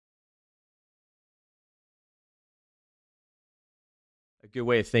A good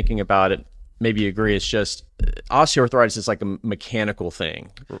way of thinking about it, maybe you agree, it's just osteoarthritis is like a mechanical thing,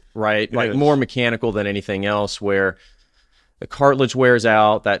 right? It Like more is. mechanical than anything else, where the cartilage wears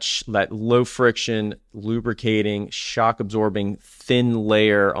out, that low friction, lubricating, shock absorbing, thin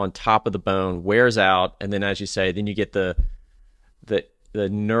layer on top of the bone wears out, and then as you say, then you get the the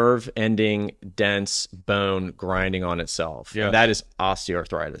nerve ending dense bone grinding on itself, and that Yes. is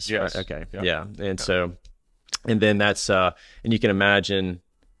osteoarthritis, right? Yes. Okay, Yeah. yeah, and Yeah. so and then that's and you can imagine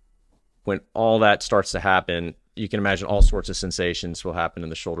when all that starts to happen, you can imagine all sorts of sensations will happen in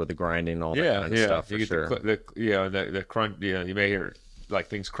the shoulder, the grinding, all that Yeah, kind of yeah. stuff You for get sure. the crunch. Yeah, you may hear like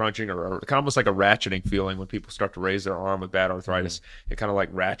things crunching or kind of almost like a ratcheting feeling when people start to raise their arm with bad Hmm. arthritis. It kind of like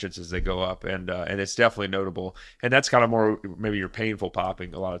ratchets as they go up, and it's definitely notable. And that's kind of more maybe your painful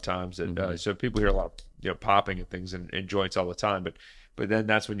popping a lot of times. That Hmm. so people hear a lot of popping and things in joints all the time, but then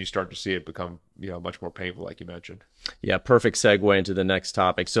that's when you start to see it become much more painful, like you mentioned. Yeah, perfect segue into the next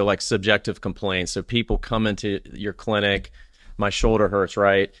topic. So, like subjective complaints. So, people come into your clinic, my shoulder hurts,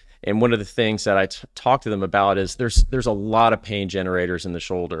 right? And one of the things that I talk to them about is there's a lot of pain generators in the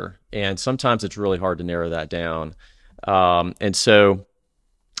shoulder, and sometimes it's really hard to narrow that down. And so,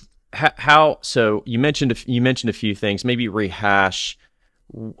 how? So you mentioned a few things. Maybe rehash.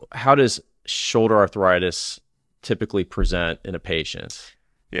 How does shoulder arthritis typically present in a patient?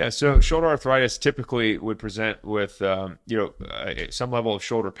 Yeah, so shoulder arthritis typically would present with some level of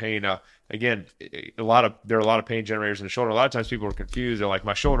shoulder pain. Again, there are a lot of pain generators in the shoulder. A lot of times people are confused. They're like,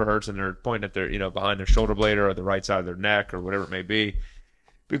 my shoulder hurts, and they're pointing at their behind their shoulder blade or the right side of their neck or whatever it may be,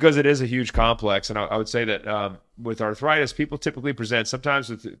 because it is a huge complex. And I would say that with arthritis, people typically present sometimes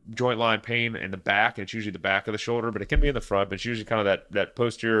with joint line pain in the back. And it's usually the back of the shoulder, but it can be in the front. But it's usually kind of that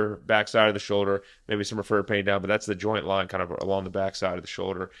posterior back side of the shoulder, maybe some referred pain down, but that's the joint line kind of along the back side of the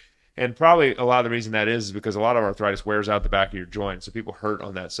shoulder. And probably a lot of the reason that is because a lot of arthritis wears out the back of your joint. So people hurt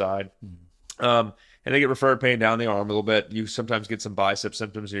on that side. And they get referred pain down the arm a little bit. You sometimes get some bicep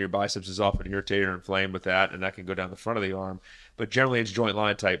symptoms, and your biceps is often irritated or inflamed with that, and that can go down the front of the arm. But generally, it's joint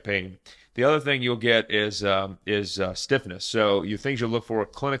line type pain. The other thing you'll get is stiffness. So things you'll look for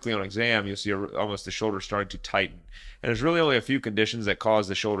clinically on exam, you'll see almost the shoulder starting to tighten. And there's really only a few conditions that cause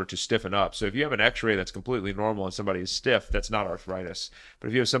the shoulder to stiffen up. So if you have an X-ray that's completely normal and somebody is stiff, that's not arthritis. But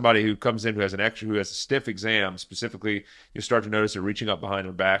if you have somebody who comes in who has an X-ray who has a stiff exam, specifically, you'll start to notice that reaching up behind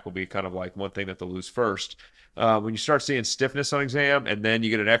their back will be kind of like one thing that they'll lose first. When you start seeing stiffness on exam and then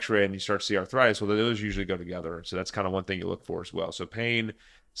you get an X-ray and you start to see arthritis, well, those usually go together. So that's kind of one thing you look for as well. So pain.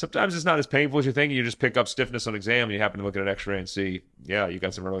 Sometimes it's not as painful as you think. You just pick up stiffness on exam and you happen to look at an X-ray and see, yeah, you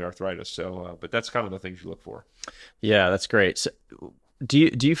got some early arthritis. So, but that's kind of the things you look for. Yeah, that's great. So, do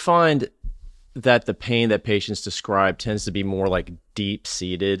you find that the pain that patients describe tends to be more like deep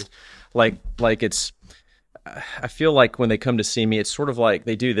seated, like it's? I feel like when they come to see me, it's sort of like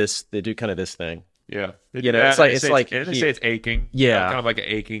they do kind of this thing. Yeah, they You do know, that. it's like And they say it's aching, yeah. kind of like an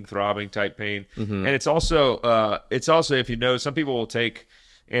aching, throbbing type pain. Hmm. And it's also if you know, some people will take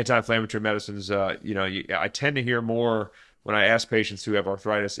anti-inflammatory medicines. I tend to hear more when I ask patients who have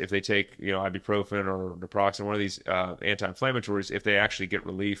arthritis if they take ibuprofen or naproxen, one of these anti-inflammatories, if they actually get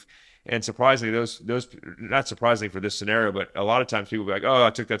relief. And surprisingly, those not surprisingly for this scenario, but a lot of times people will be like, "Oh,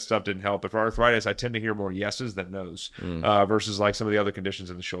 I took that stuff, didn't help." But for arthritis, I tend to hear more yeses than nos, Mm. versus like some of the other conditions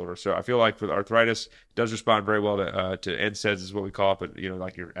in the shoulder. So I feel like with arthritis, it does respond very well to NSAIDs is what we call it, but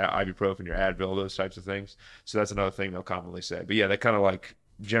like your ibuprofen, your Advil, those types of things. So that's another thing they'll commonly say. But yeah, that kind of like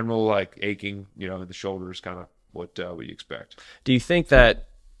general like aching, in the shoulder is kind of what you expect. Do you think that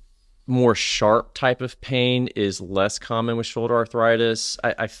more sharp type of pain is less common with shoulder arthritis?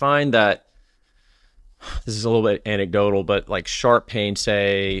 I find that this is a little bit anecdotal, but like sharp pain,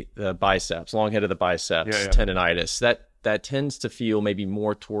 say the biceps, long head of the Yeah, biceps, yeah. tendonitis, that tends to feel maybe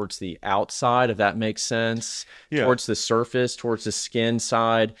more towards the outside, if that makes sense, Yeah. towards the surface, towards the skin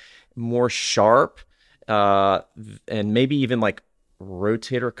side, more sharp, and maybe even like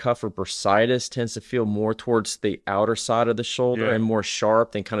rotator cuff or bursitis tends to feel more towards the outer side of the shoulder Yeah. and more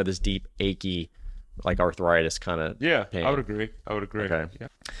sharp than kind of this deep achy like arthritis kind of Yeah, pain. I would agree. I would agree. Okay. Yeah.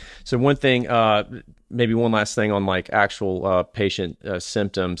 So one thing, maybe one last thing on like actual patient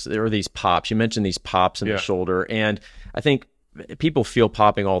symptoms, there are these pops. You mentioned these pops in the Yeah. shoulder, and I think people feel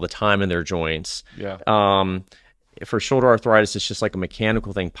popping all the time in their joints. Yeah. For shoulder arthritis, it's just like a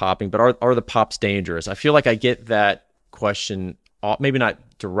mechanical thing popping, but are the pops dangerous? I feel like I get that question, maybe not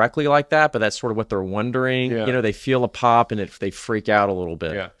directly like that, but that's sort of what they're wondering. Yeah. They feel a pop and they freak out a little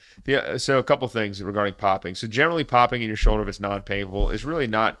bit. Yeah. Yeah. So a couple things regarding popping. So generally popping in your shoulder, if it's non-painful, is really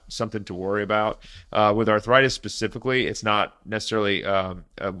not something to worry about. With arthritis specifically, it's not necessarily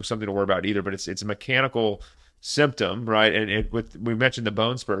something to worry about either, but it's a mechanical symptom, right? And we mentioned the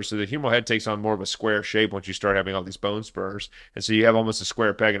bone spurs. So the humeral head takes on more of a square shape once you start having all these bone spurs. And so you have almost a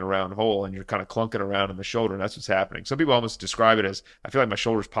square peg in a round hole, and you're kind of clunking around in the shoulder, and that's what's happening. Some people almost describe it as, I feel like my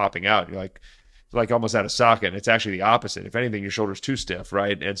shoulder's popping out. You're like almost out of socket. And it's actually the opposite. If anything, your shoulder's too stiff,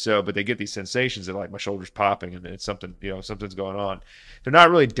 right? And so, but they get these sensations that like my shoulder's popping and it's something, something's going on. They're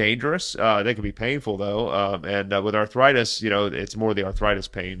not really dangerous. They can be painful though. And with arthritis, it's more the arthritis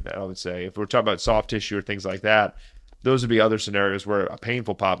pain, I would say. If we're talking about soft tissue or things like that, those would be other scenarios where a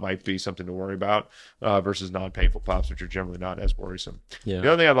painful pop might be something to worry about versus non-painful pops, which are generally not as worrisome. Yeah.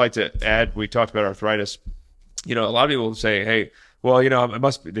 The other thing I'd like to add, we talked about arthritis. A lot of people will say, hey, well, it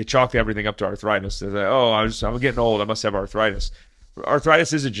must be, they chalk everything up to arthritis. They say, oh, I'm getting old, I must have arthritis.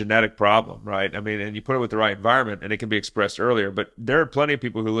 Arthritis is a genetic problem, right? I mean, and you put it with the right environment and it can be expressed earlier, but there are plenty of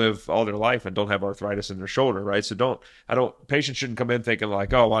people who live all their life and don't have arthritis in their shoulder, right? So patients shouldn't come in thinking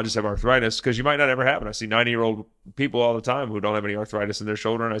like, oh, well, I just have arthritis, because you might not ever have it. I see 90-year-old people all the time who don't have any arthritis in their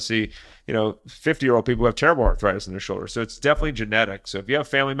shoulder. And I see, 50-year-old people who have terrible arthritis in their shoulder. So it's definitely genetic. So if you have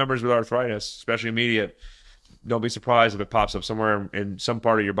family members with arthritis, especially immediate, don't be surprised if it pops up somewhere in some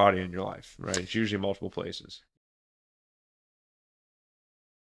part of your body in your life, right? It's usually multiple places.